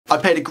I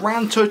paid a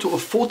grand total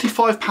of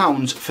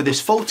 £45 for this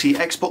faulty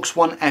Xbox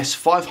One S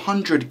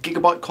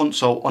 500GB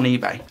console on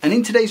eBay. And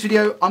in today's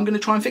video, I'm going to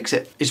try and fix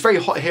it. It's very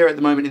hot here at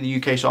the moment in the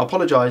UK, so I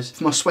apologise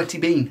for my sweaty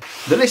bean.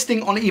 The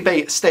listing on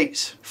eBay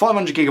states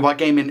 500GB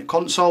gaming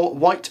console,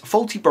 white,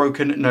 faulty,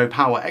 broken, no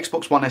power.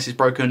 Xbox One S is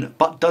broken,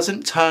 but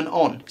doesn't turn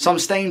on. Some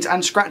stains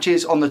and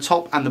scratches on the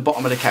top and the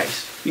bottom of the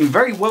case. Been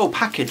very well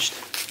packaged.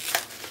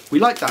 We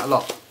like that a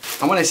lot.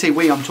 And when I say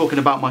we, I'm talking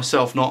about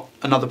myself, not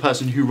another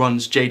person who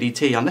runs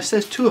JDT, unless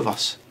there's two of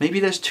us. Maybe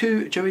there's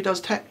two Joey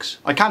Does Techs.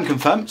 I can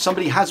confirm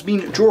somebody has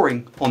been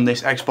drawing on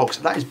this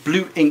Xbox. That is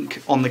blue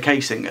ink on the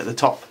casing at the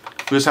top.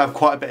 We also have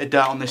quite a bit of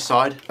dirt on this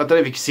side. I don't know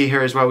if you can see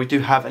here as well, we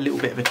do have a little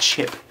bit of a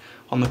chip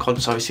on the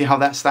console. You see how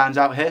that stands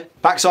out here?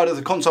 Backside of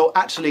the console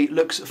actually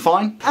looks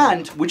fine.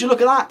 And would you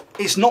look at that?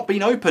 It's not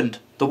been opened.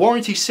 The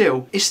warranty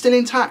seal is still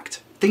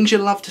intact. Things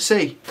you'll love to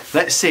see.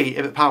 Let's see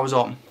if it powers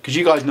on, because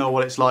you guys know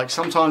what it's like.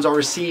 Sometimes I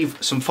receive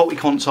some faulty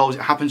consoles,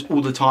 it happens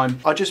all the time.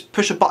 I just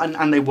push a button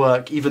and they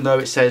work, even though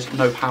it says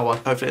no power.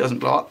 Hopefully it doesn't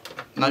blow up.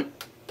 No,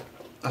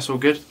 that's all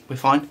good, we're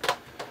fine.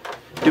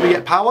 Do we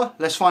get power?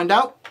 Let's find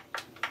out.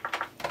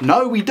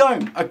 No, we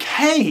don't.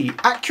 Okay,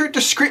 accurate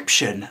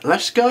description,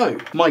 let's go.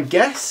 My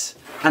guess,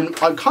 and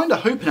I'm kind of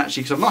hoping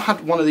actually, because I've not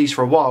had one of these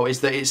for a while,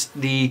 is that it's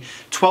the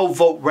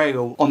 12-volt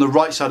rail on the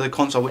right side of the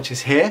console, which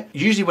is here.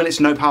 Usually when it's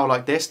no power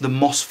like this, the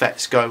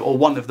MOSFETs go, or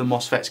one of the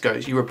MOSFETs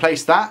goes. You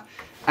replace that,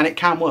 and it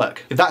can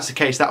work. If that's the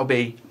case, that'll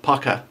be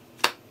pucker.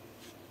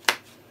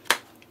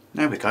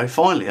 There we go,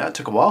 finally, that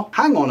took a while.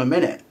 Hang on a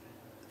minute.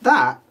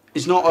 That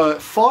is not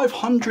a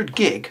 500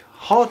 gig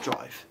hard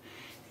drive.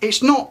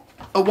 It's not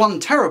a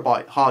 1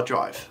 terabyte hard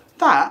drive.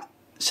 That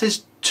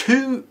says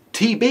 2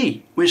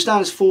 TB, which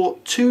stands for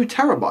 2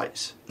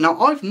 terabytes. Now,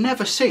 I've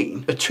never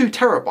seen a 2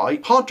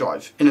 terabyte hard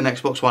drive in an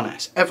Xbox One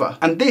S, ever.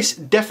 And this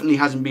definitely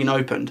hasn't been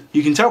opened.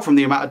 You can tell from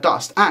the amount of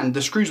dust, and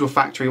the screws were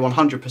factory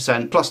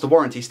 100%, plus the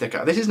warranty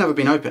sticker. This has never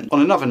been opened.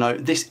 On another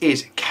note, this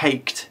is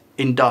caked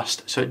in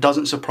dust, so it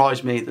doesn't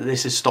surprise me that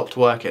this has stopped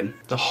working.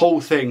 The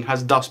whole thing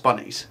has dust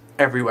bunnies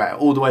everywhere,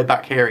 all the way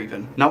back here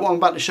even. Now what I'm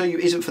about to show you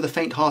isn't for the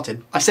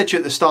faint-hearted. I said to you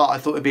at the start I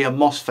thought it'd be a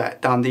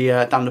MOSFET down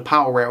the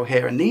power rail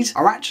here, and these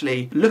are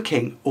actually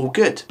looking all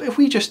good. But if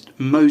we just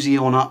mosey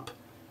on up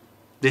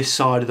this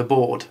side of the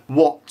board,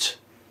 what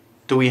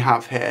do we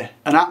have here?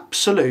 An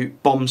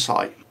absolute bomb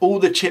site. All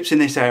the chips in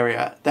this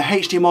area, the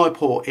HDMI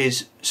port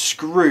is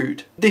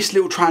screwed. This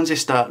little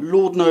transistor,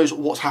 Lord knows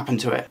what's happened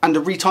to it. And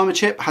the retimer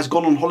chip has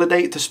gone on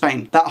holiday to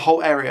Spain. That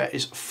whole area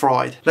is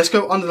fried. Let's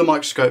go under the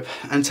microscope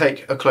and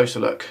take a closer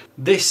look.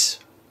 This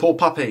poor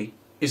puppy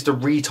is the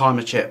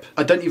retimer chip.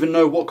 I don't even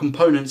know what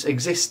components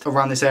exist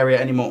around this area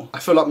anymore. I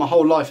feel like my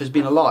whole life has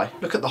been a lie.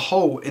 Look at the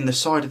hole in the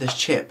side of this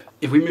chip.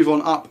 If we move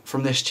on up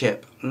from this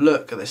chip,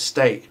 look at the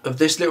state of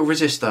this little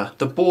resistor,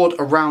 the board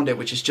around it,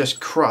 which is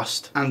just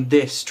crust, and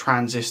this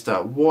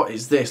transistor. What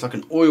is this? Like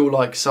an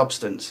oil-like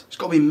substance. It's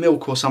got to be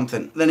milk or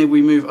something. Then if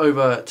we move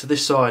over to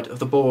this side of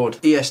the board,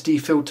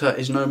 ESD filter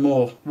is no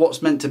more.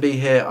 What's meant to be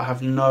here, I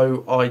have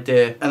no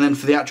idea. And then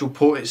for the actual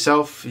port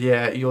itself,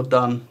 yeah, you're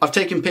done. I've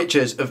taken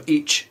pictures of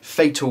each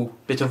fatal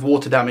bit of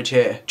water damage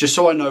here, just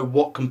so I know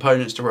what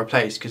components to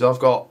replace, because I've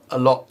got a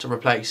lot to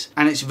replace,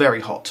 and it's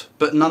very hot.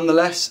 But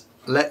nonetheless,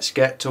 let's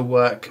get to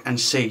work and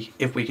see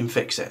if we can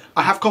fix it.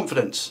 I have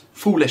confidence,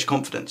 foolish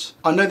confidence.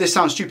 I know this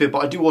sounds stupid,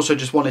 but I do also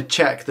just want to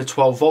check the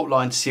 12-volt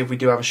line to see if we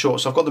do have a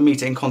short. So I've got the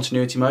meter in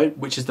continuity mode,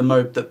 which is the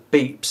mode that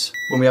beeps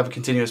when we have a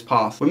continuous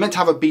path. We're meant to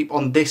have a beep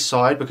on this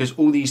side because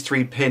all these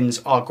 3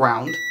 pins are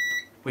ground,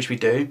 which we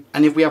do.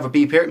 And if we have a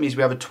beep here, it means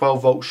we have a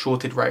 12-volt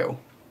shorted rail.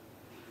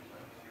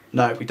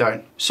 No, we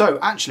don't. So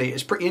actually,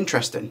 it's pretty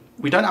interesting.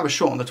 We don't have a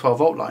short on the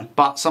 12-volt line,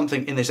 but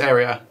something in this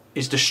area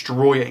is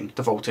destroying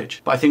the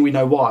voltage. But I think we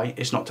know why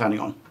it's not turning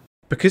on.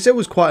 Because there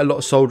was quite a lot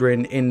of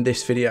soldering in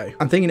this video,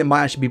 I'm thinking it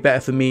might actually be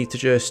better for me to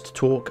just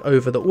talk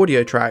over the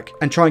audio track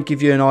and try and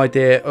give you an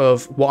idea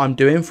of what I'm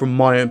doing from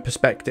my own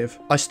perspective.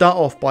 I start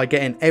off by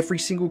getting every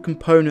single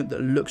component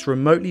that looks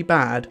remotely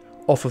bad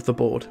off of the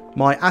board.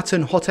 My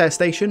Atten hot air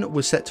station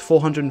was set to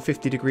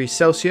 450 degrees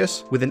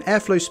Celsius with an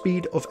airflow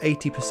speed of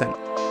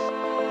 80%.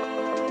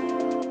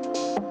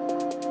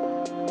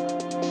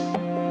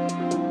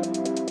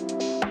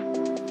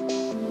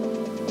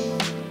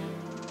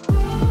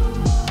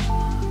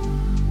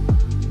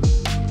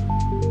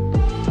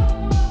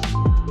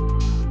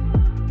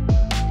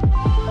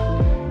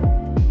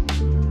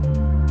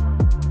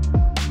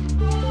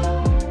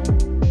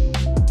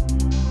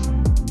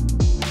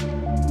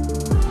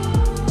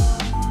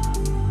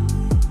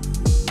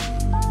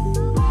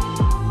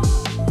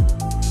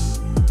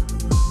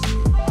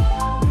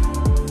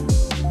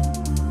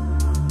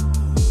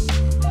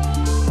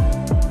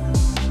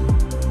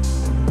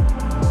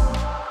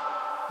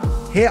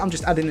 Here I'm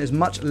just adding as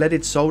much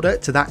leaded solder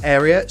to that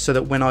area so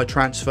that when I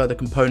transfer the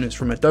components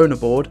from a donor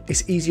board,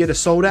 it's easier to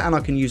solder and I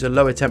can use a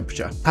lower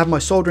temperature. I have my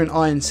soldering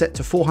iron set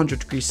to 400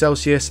 degrees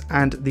Celsius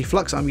and the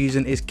flux I'm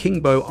using is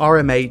Kingbo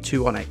RMA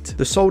 218.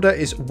 The solder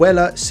is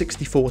Weller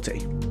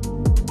 6040.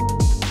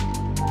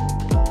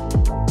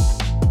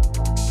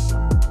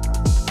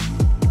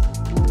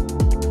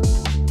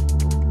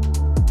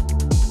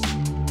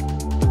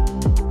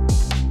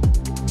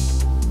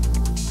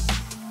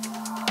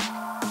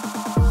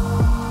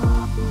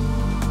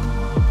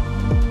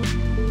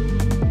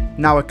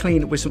 Now I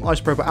clean with some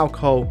isopropyl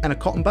alcohol and a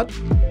cotton bud.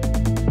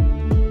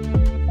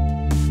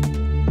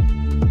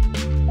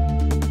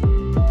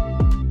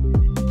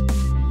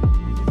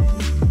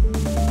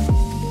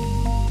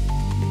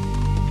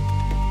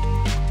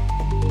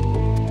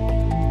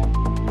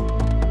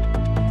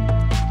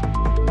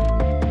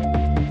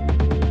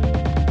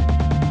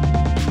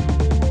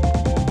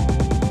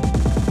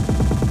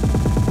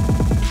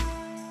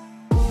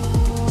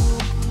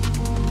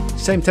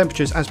 Same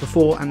temperatures as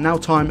before, and now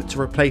time to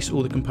replace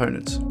all the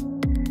components.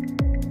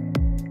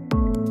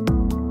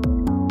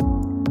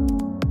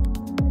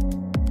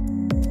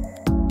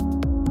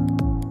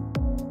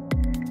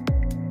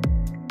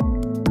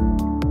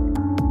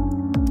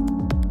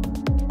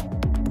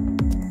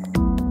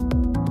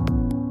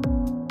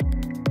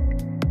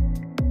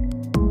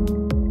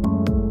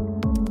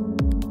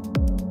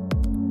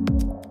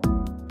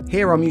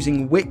 Here I'm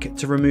using wick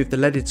to remove the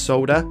leaded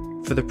solder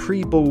for the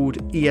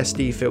pre-balled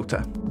ESD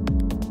filter.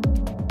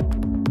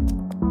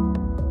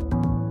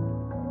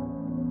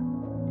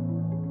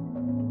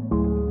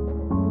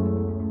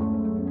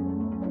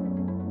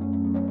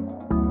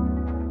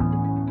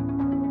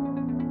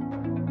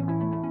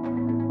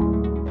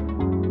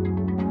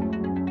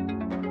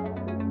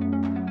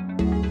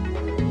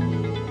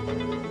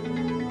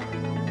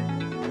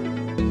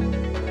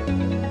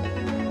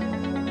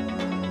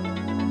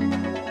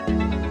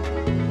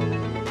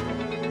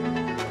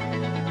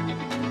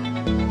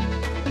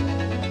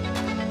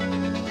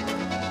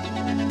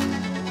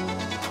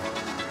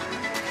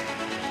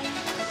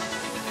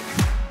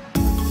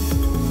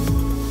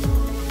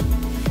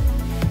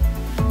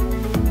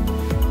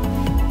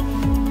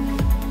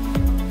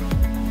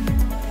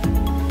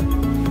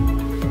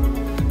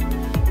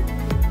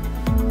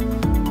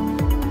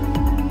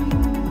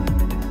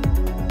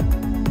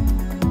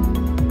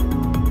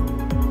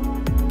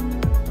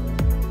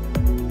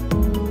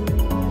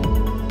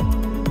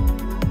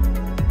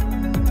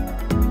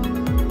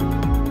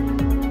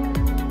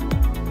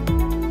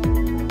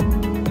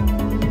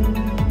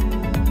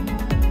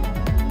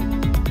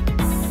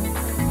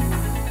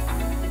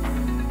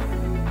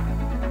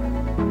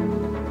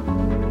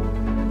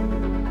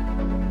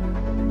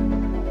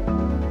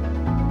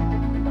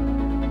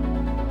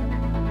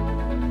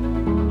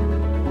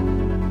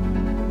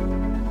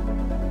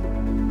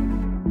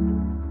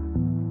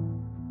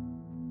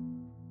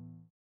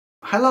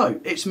 Hello,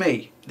 it's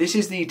me. This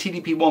is the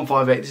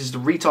TDP158, this is the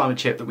retimer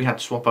chip that we had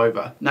to swap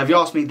over. Now if you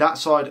ask me, that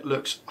side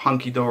looks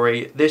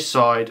hunky-dory, this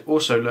side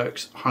also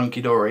looks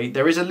hunky-dory.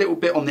 There is a little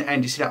bit on the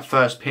end, you see that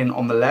first pin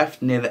on the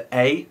left near the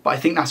A, but I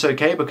think that's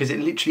okay because it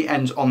literally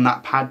ends on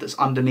that pad that's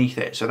underneath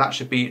it, so that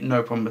should be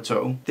no problem at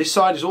all. This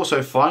side is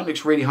also fine,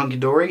 looks really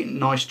hunky-dory,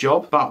 nice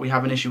job, but we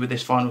have an issue with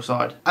this final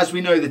side. As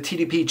we know, the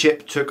TDP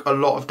chip took a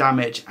lot of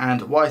damage,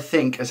 and what I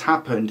think has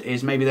happened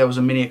is maybe there was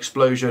a mini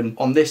explosion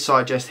on this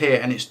side just here,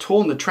 and it's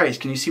torn the trace.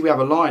 Can you see we have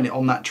a line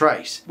on that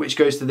trace which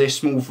goes to this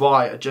small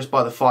via just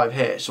by the 5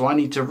 here, so I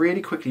need to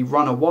really quickly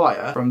run a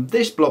wire from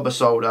this blob of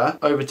solder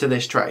over to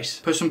this trace,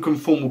 put some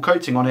conformal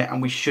coating on it,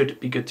 and we should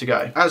be good to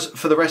go. As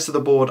for the rest of the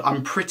board,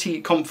 I'm pretty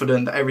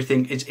confident that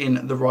everything is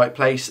in the right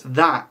place.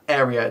 That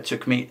area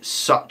took me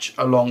such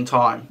a long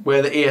time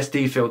where the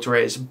ESD filter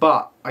is,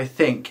 but I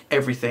think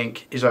everything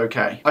is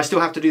okay. I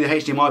still have to do the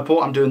HDMI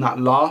port. I'm doing that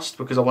last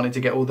because I wanted to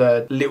get all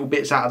the little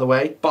bits out of the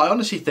way. But I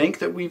honestly think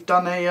that we've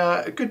done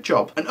a good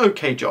job, an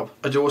okay job.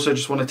 I do also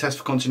just want to test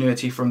for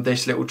continuity from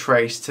this little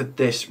trace to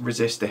this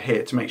resistor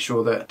here to make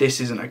sure that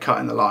this isn't a cut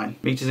in the line.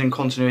 Meter's in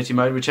continuity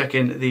mode. We're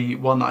checking the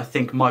one that I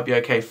think might be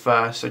okay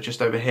first. So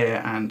just over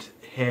here and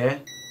here.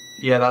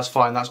 Yeah, that's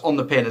fine. That's on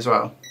the pin as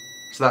well.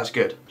 So that's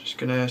good. Just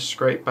gonna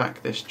scrape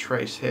back this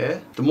trace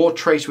here. The more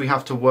trace we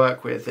have to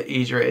work with, the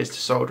easier it is to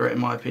solder it, in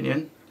my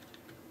opinion.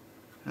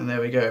 And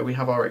there we go, we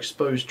have our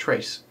exposed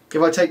trace.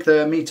 If I take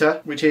the meter,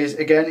 which is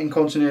again in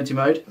continuity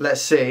mode,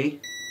 let's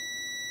see.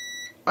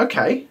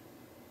 Okay.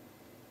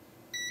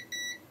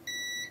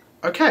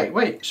 Okay,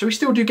 wait, so we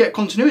still do get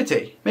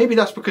continuity. Maybe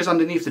that's because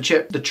underneath the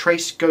chip, the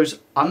trace goes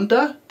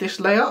under this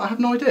layer, I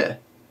have no idea.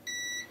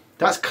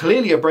 That's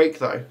clearly a break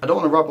though. I don't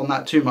want to rub on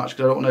that too much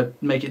because I don't want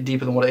to make it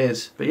deeper than what it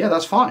is. But yeah,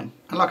 that's fine.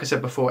 And like I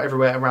said before,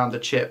 everywhere around the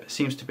chip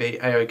seems to be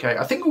a-okay.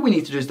 I think all we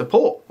need to do is the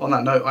port. On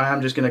that note, I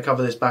am just going to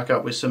cover this back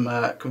up with some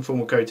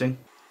conformal coating.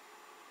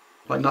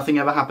 Like nothing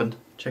ever happened.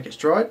 Check it's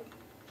dried.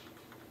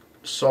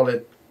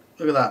 Solid.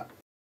 Look at that.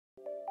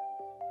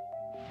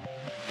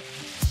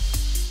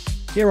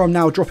 Here I'm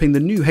now dropping the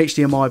new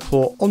HDMI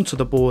port onto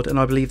the board, and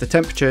I believe the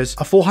temperatures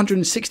are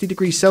 460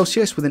 degrees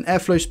Celsius with an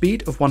airflow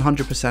speed of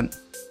 100%.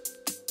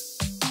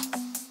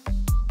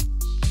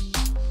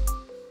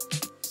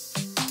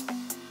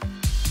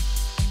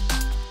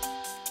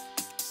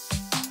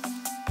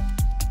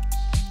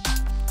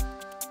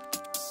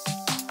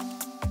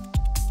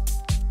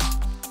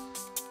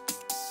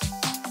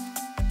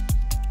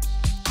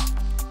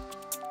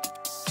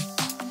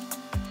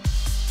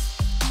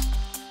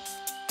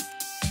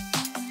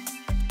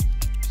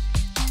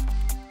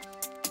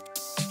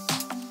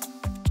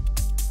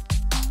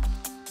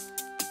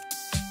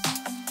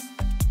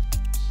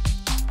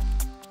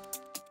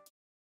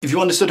 If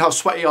you understood how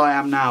sweaty I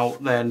am now,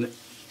 then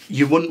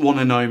you wouldn't want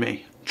to know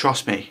me.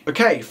 Trust me.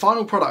 Okay,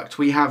 final product.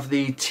 We have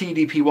the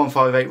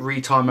TDP158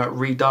 retimer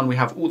redone. We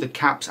have all the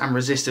caps and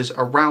resistors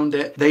around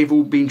it. They've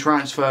all been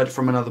transferred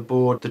from another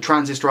board. The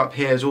transistor up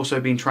here has also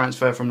been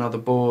transferred from another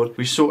board.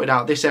 We've sorted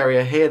out this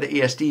area here, the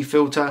ESD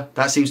filter.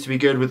 That seems to be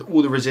good with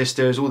all the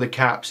resistors, all the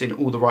caps in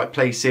all the right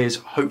places,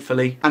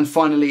 hopefully. And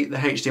finally, the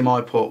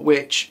HDMI port,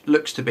 which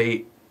looks to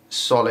be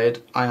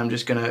solid. I am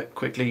just gonna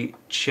quickly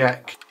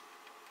check.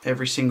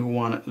 Every single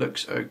one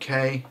looks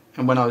okay.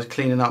 And when I was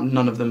cleaning up,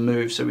 none of them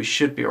moved, so we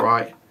should be all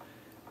right.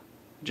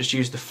 Just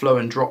use the flow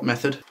and drop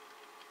method.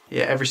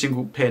 Yeah, every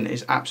single pin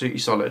is absolutely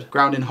solid.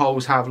 Grounding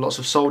holes have lots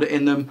of solder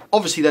in them.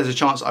 Obviously there's a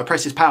chance that I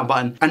press this power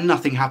button and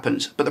nothing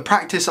happens. But the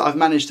practice that I've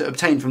managed to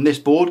obtain from this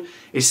board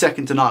is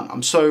second to none.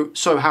 I'm so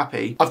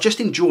happy. I've just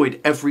enjoyed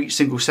every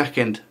single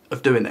second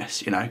of doing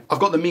this, you know. I've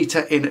got the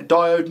meter in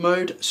diode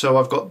mode, so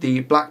I've got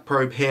the black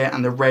probe here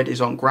and the red is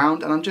on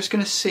ground, and I'm just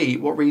gonna see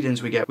what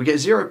readings we get. We get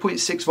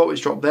 0.6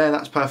 voltage drop there,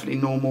 that's perfectly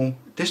normal.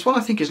 This one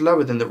I think is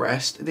lower than the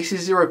rest. This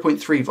is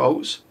 0.3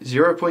 volts,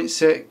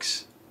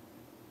 0.6,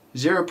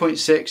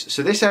 0.6,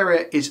 so this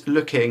area is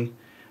looking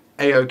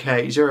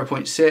a-okay.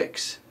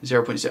 0.6,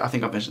 0.6, I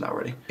think I've mentioned that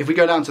already. If we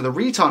go down to the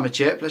retimer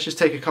chip, let's just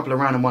take a couple of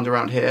random ones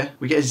around here.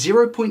 We get a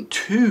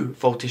 0.2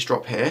 voltage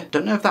drop here.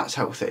 Don't know if that's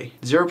healthy.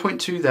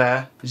 0.2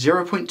 there,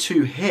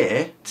 0.2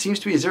 here. Seems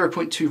to be a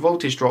 0.2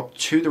 voltage drop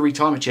to the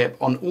retimer chip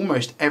on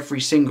almost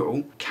every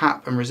single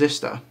cap and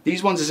resistor.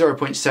 These ones are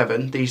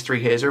 0.7, these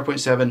three here,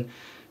 0.7,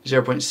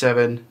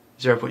 0.7,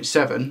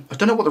 0.7. I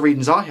don't know what the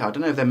readings are here. I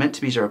don't know if they're meant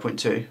to be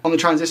 0.2. On the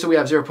transistor we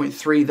have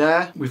 0.3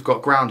 there. We've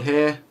got ground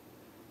here.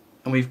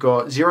 And we've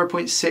got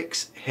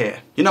 0.6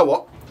 here. You know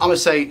what? I'm gonna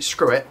say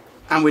screw it.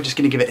 And we're just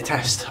gonna give it a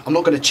test. I'm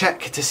not gonna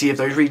check to see if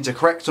those readings are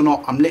correct or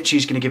not. I'm literally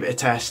just gonna give it a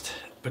test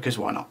because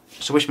why not?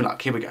 So wish me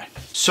luck, here we go.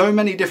 So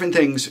many different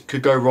things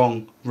could go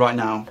wrong right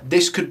now.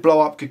 This could blow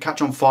up, could catch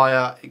on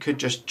fire. It could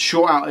just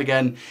short out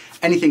again.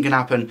 Anything can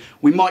happen.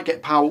 We might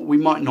get power, we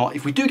might not.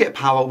 If we do get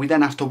power, we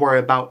then have to worry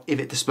about if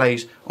it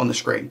displays on the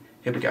screen.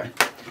 Here we go.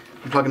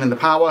 I'm plugging in the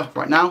power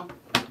right now.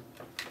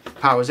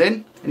 Power's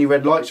in. Any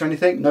red lights or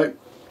anything? Nope.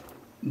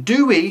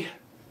 Do we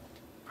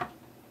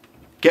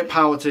get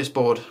power to this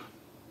board?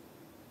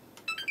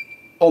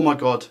 Oh my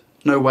God.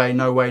 No way,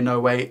 no way, no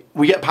way.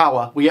 We get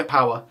power, we get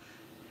power.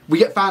 We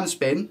get fan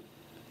spin.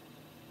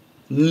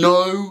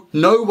 No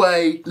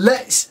way.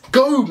 Let's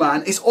go,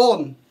 man. It's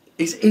on.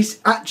 It's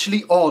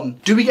actually on.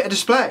 Do we get a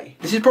display?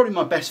 This is probably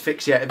my best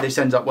fix yet if this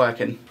ends up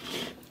working.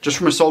 Just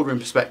from a soldering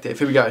perspective.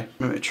 Here we go.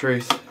 Moment of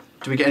truth.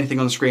 Do we get anything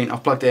on the screen?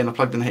 I've plugged in the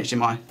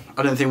HDMI.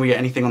 I don't think we get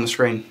anything on the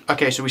screen.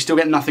 Okay, so we still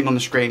get nothing on the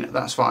screen,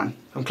 that's fine.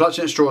 I'm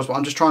clutching at straws, but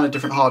I'm just trying a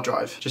different hard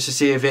drive, just to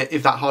see if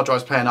that hard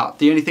drive's playing up.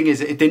 The only thing is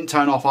it didn't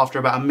turn off after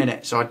about a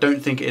minute, so I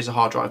don't think it is a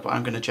hard drive, but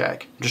I'm gonna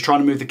check. I'm just trying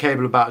to move the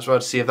cable about as well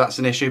to see if that's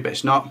an issue, but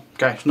it's not.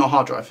 Okay, it's not a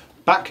hard drive.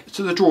 Back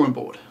to the drawing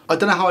board. I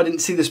don't know how I didn't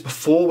see this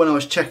before when I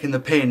was checking the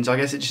pins. I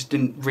guess it just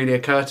didn't really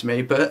occur to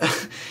me.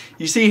 But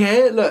you see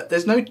here, look,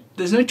 there's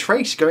no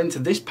trace going to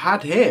this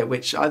pad here,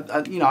 which I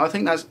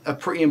think that's a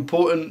pretty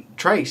important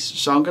trace.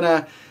 So I'm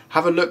gonna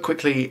have a look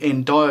quickly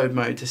in diode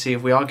mode to see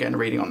if we are getting a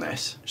reading on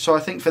this. So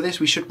I think for this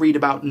we should read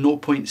about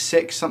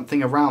 0.6,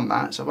 something around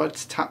that. So if I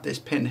just tap this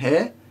pin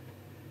here,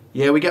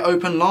 yeah, we get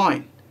open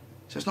line.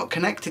 So it's not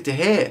connected to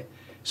here.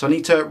 So I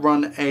need to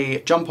run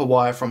a jumper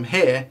wire from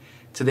here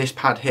to this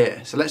pad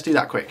here. So let's do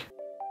that quick.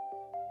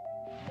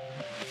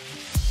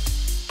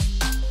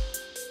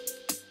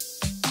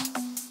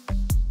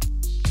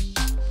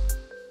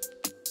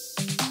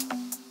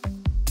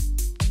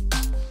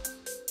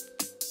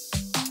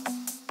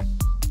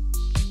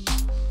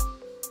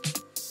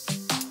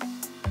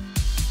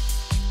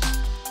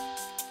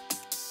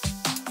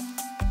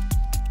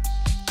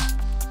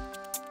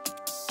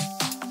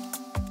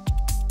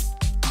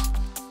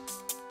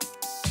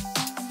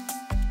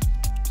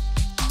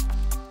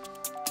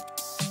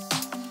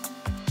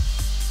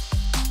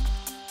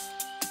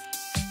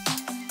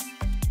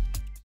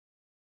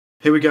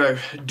 Here we go.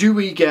 Do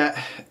we get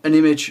an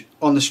image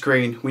on the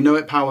screen? We know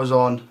it powers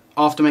on.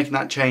 After making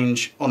that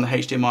change on the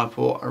HDMI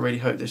port, I really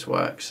hope this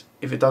works.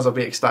 If it does, I'll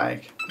be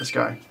ecstatic. Let's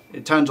go.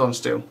 It turns on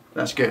still.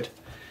 That's good.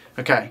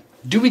 Okay.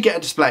 Do we get a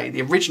display?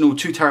 The original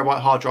 2 terabyte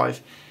hard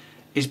drive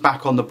is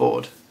back on the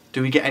board.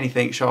 Do we get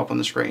anything show up on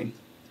the screen?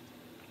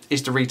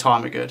 Is the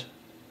retimer good?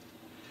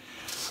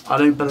 I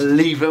don't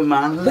believe it,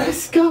 man.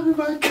 Let's go,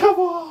 man. Come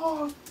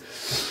on.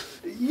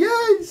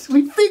 Yes,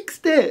 we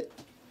fixed it.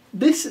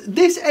 This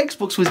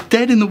Xbox was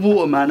dead in the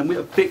water, man, and we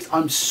are fixed.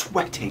 I'm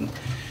sweating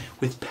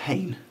with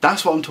pain.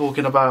 That's what I'm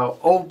talking about.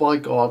 Oh my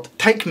God.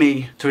 Take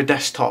me to a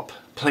desktop,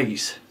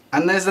 please.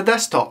 And there's the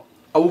desktop.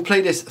 I will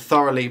play this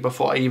thoroughly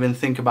before I even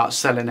think about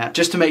selling it,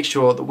 just to make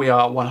sure that we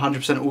are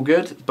 100% all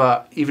good.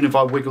 But even if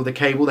I wiggle the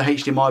cable, the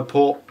HDMI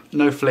port,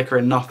 no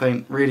flickering,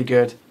 nothing, really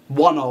good.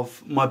 One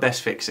of my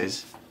best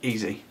fixes.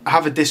 easy. I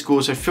have a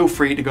Discord, so feel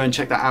free to go and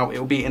check that out. It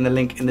will be in the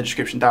link in the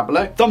description down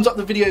below. Thumbs up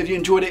the video if you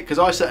enjoyed it, because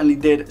I certainly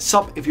did.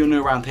 Sub if you're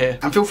new around here.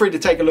 And feel free to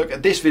take a look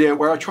at this video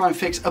where I try and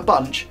fix a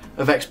bunch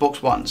of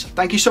Xbox Ones.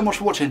 Thank you so much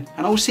for watching,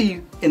 and I will see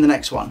you in the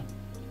next one.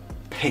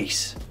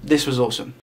 Peace. This was awesome.